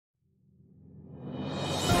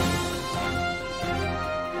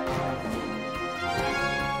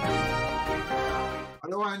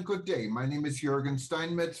and good day. My name is Jürgen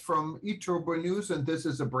Steinmetz from eTurboNews, and this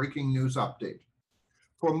is a breaking news update.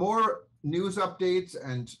 For more news updates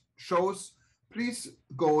and shows, please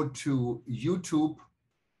go to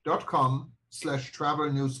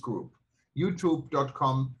youtube.com/travel news group,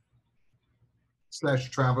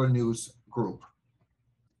 youtube.com/travel news group.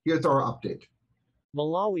 Here's our update.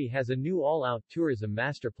 Malawi has a new all-out tourism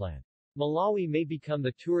master plan. Malawi may become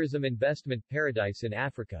the tourism investment paradise in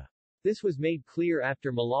Africa. This was made clear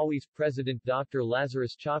after Malawi's President Dr.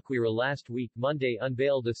 Lazarus Chakwera last week Monday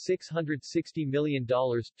unveiled a $660 million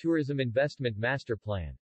tourism investment master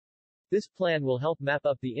plan. This plan will help map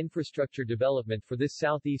up the infrastructure development for this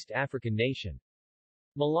Southeast African nation.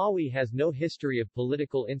 Malawi has no history of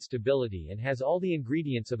political instability and has all the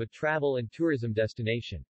ingredients of a travel and tourism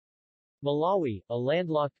destination. Malawi, a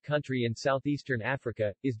landlocked country in southeastern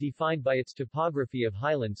Africa, is defined by its topography of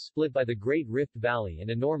highlands split by the Great Rift Valley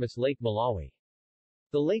and enormous Lake Malawi.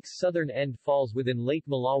 The lake's southern end falls within Lake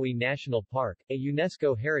Malawi National Park, a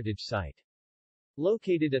UNESCO heritage site.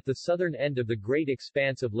 Located at the southern end of the great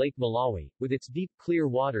expanse of Lake Malawi, with its deep, clear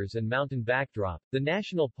waters and mountain backdrop, the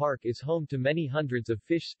national park is home to many hundreds of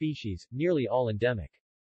fish species, nearly all endemic.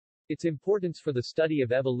 Its importance for the study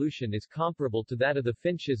of evolution is comparable to that of the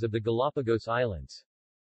finches of the Galapagos Islands.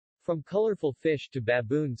 From colorful fish to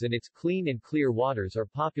baboons, and its clean and clear waters are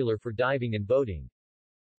popular for diving and boating.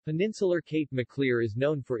 Peninsular Cape Maclear is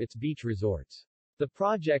known for its beach resorts. The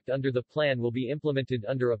project under the plan will be implemented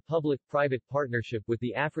under a public-private partnership with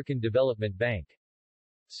the African Development Bank.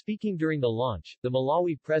 Speaking during the launch, the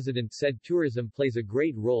Malawi president said tourism plays a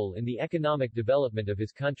great role in the economic development of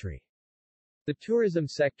his country. The tourism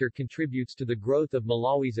sector contributes to the growth of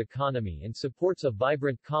Malawi's economy and supports a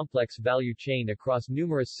vibrant complex value chain across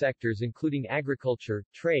numerous sectors including agriculture,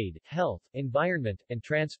 trade, health, environment, and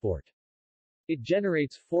transport. It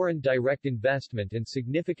generates foreign direct investment and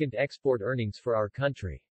significant export earnings for our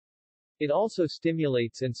country. It also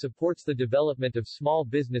stimulates and supports the development of small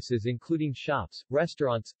businesses including shops,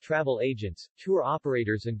 restaurants, travel agents, tour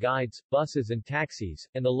operators and guides, buses and taxis,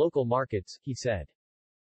 and the local markets, he said.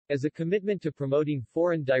 As a commitment to promoting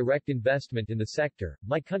foreign direct investment in the sector,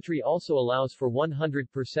 my country also allows for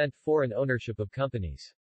 100% foreign ownership of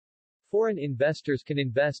companies. Foreign investors can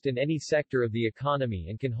invest in any sector of the economy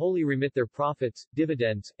and can wholly remit their profits,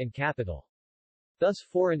 dividends, and capital. Thus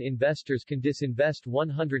foreign investors can disinvest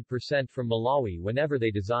 100% from Malawi whenever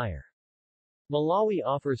they desire. Malawi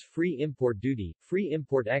offers free import duty, free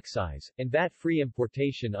import excise, and VAT-free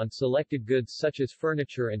importation on selected goods such as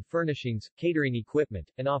furniture and furnishings, catering equipment,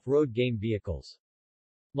 and off-road game vehicles.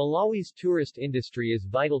 Malawi's tourist industry is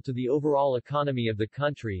vital to the overall economy of the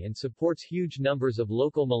country and supports huge numbers of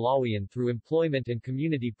local Malawian through employment and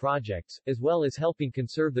community projects, as well as helping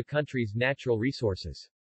conserve the country's natural resources.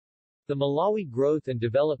 The Malawi Growth and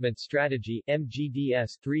Development Strategy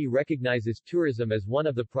 (MGDS-3) recognizes tourism as one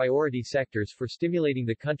of the priority sectors for stimulating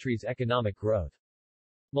the country's economic growth.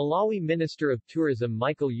 Malawi Minister of Tourism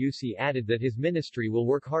Michael Yusi added that his ministry will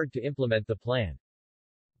work hard to implement the plan.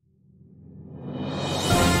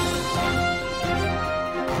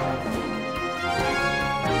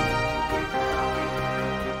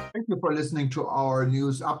 Thank you for listening to our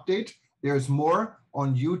news update. There's more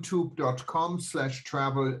on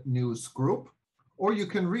youtube.com/travel news group, or you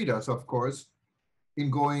can read us, of course,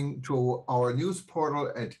 in going to our news portal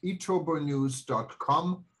at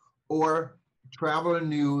eTurboNews.com or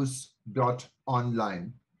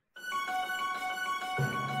travelnews.online.